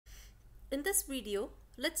In this video,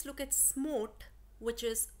 let's look at SMOTE, which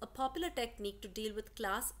is a popular technique to deal with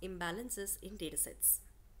class imbalances in datasets.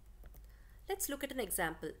 Let's look at an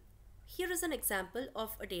example. Here is an example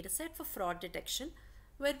of a dataset for fraud detection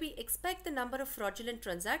where we expect the number of fraudulent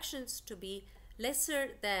transactions to be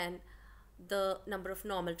lesser than the number of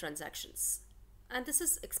normal transactions. And this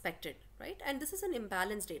is expected, right? And this is an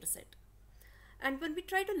imbalanced dataset. And when we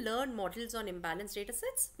try to learn models on imbalanced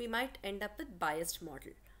datasets, we might end up with biased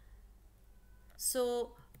model.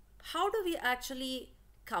 So how do we actually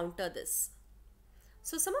counter this?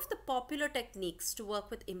 So some of the popular techniques to work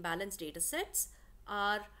with imbalanced datasets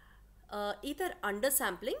are either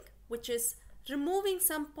undersampling, which is removing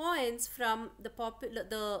some points from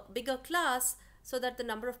the bigger class so that the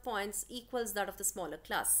number of points equals that of the smaller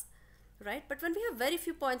class, right? But when we have very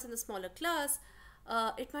few points in the smaller class,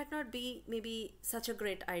 it might not be maybe such a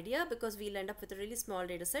great idea because we'll end up with a really small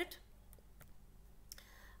data set.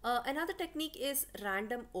 Another technique is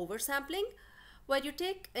random oversampling, where you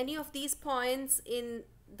take any of these points in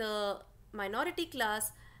the minority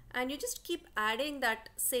class and you just keep adding that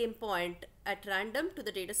same point at random to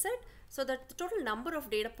the data set so that the total number of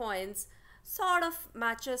data points sort of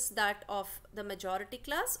matches that of the majority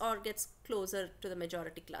class or gets closer to the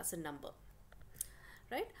majority class in number,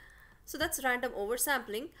 right? So that's random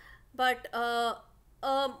oversampling. But a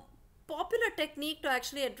popular technique to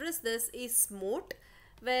actually address this is SMOTE,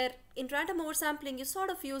 where in random oversampling you're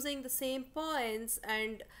sort of using the same points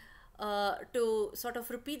and to sort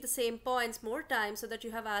of repeat the same points more times so that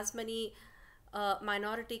you have as many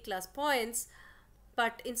minority class points.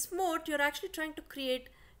 But in SMOTE you're actually trying to create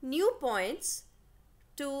new points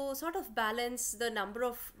to sort of balance the number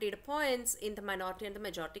of data points in the minority and the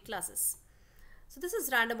majority classes. So this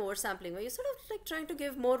is random oversampling, where you're sort of like trying to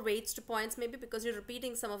give more weights to points, maybe because you're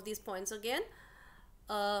repeating some of these points again.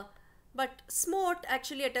 But SMOTE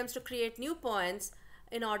actually attempts to create new points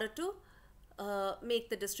in order to make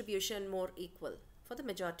the distribution more equal for the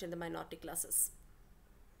majority and the minority classes.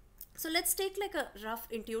 So let's take like a rough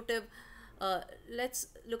intuitive, let's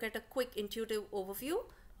look at a quick intuitive overview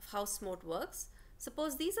of how SMOTE works.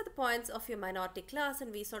 Suppose these are the points of your minority class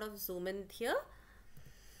and we sort of zoom in here.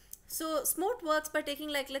 So SMOTE works by taking,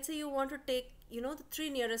 like, let's say you want to take, the 3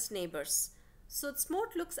 nearest neighbors. So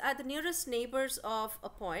SMOTE looks at the nearest neighbors of a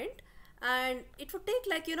point, and it would take,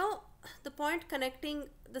 like, the point connecting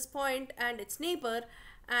this point and its neighbor,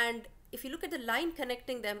 and if you look at the line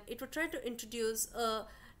connecting them, it would try to introduce a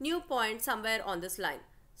new point somewhere on this line.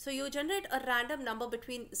 So you generate a random number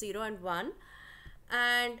between 0 and 1,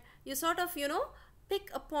 and you sort of, pick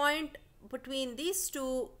a point between these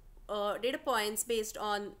two data points based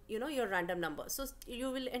on, your random number. So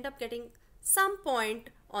you will end up getting some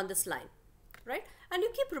point on this line, right? And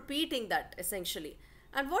you keep repeating that essentially.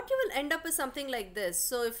 And what you will end up is something like this.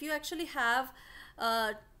 So if you actually have,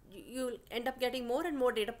 you'll end up getting more and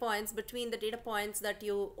more data points between the data points that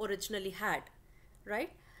you originally had,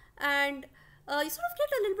 right? And you sort of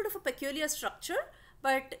get a little bit of a peculiar structure,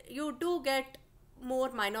 but you do get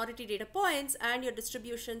more minority data points and your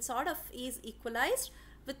distribution sort of is equalized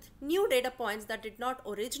with new data points that did not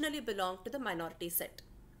originally belong to the minority set,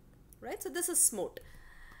 right? So this is SMOTE.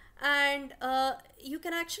 And you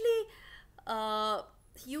can actually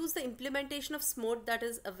use the implementation of SMOTE that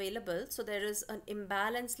is available. So there is an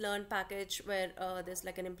Imbalance Learn package where there's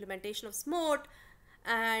like an implementation of SMOTE,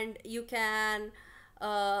 and you can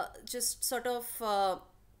just sort of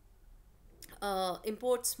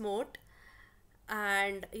import SMOTE,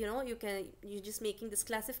 and you're just making this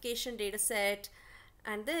classification data set,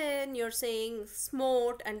 and then you're saying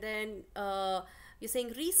SMOTE, and then you're saying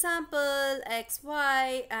resample X,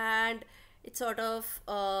 Y, and it sort of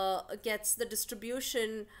gets the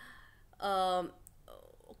distribution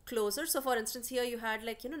closer. So for instance, here you had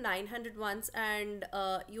like 900 ones and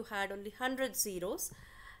you had only 100 zeros,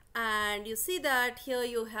 and you see that here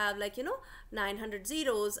you have like 900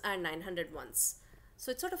 zeros and 900 ones. So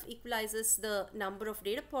it sort of equalizes the number of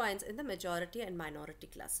data points in the majority and minority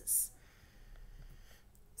classes.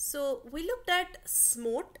 So we looked at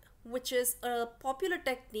SMOTE, which is a popular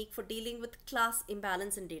technique for dealing with class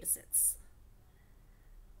imbalance in datasets.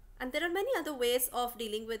 And there are many other ways of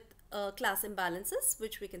dealing with class imbalances,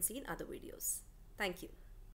 which we can see in other videos. Thank you.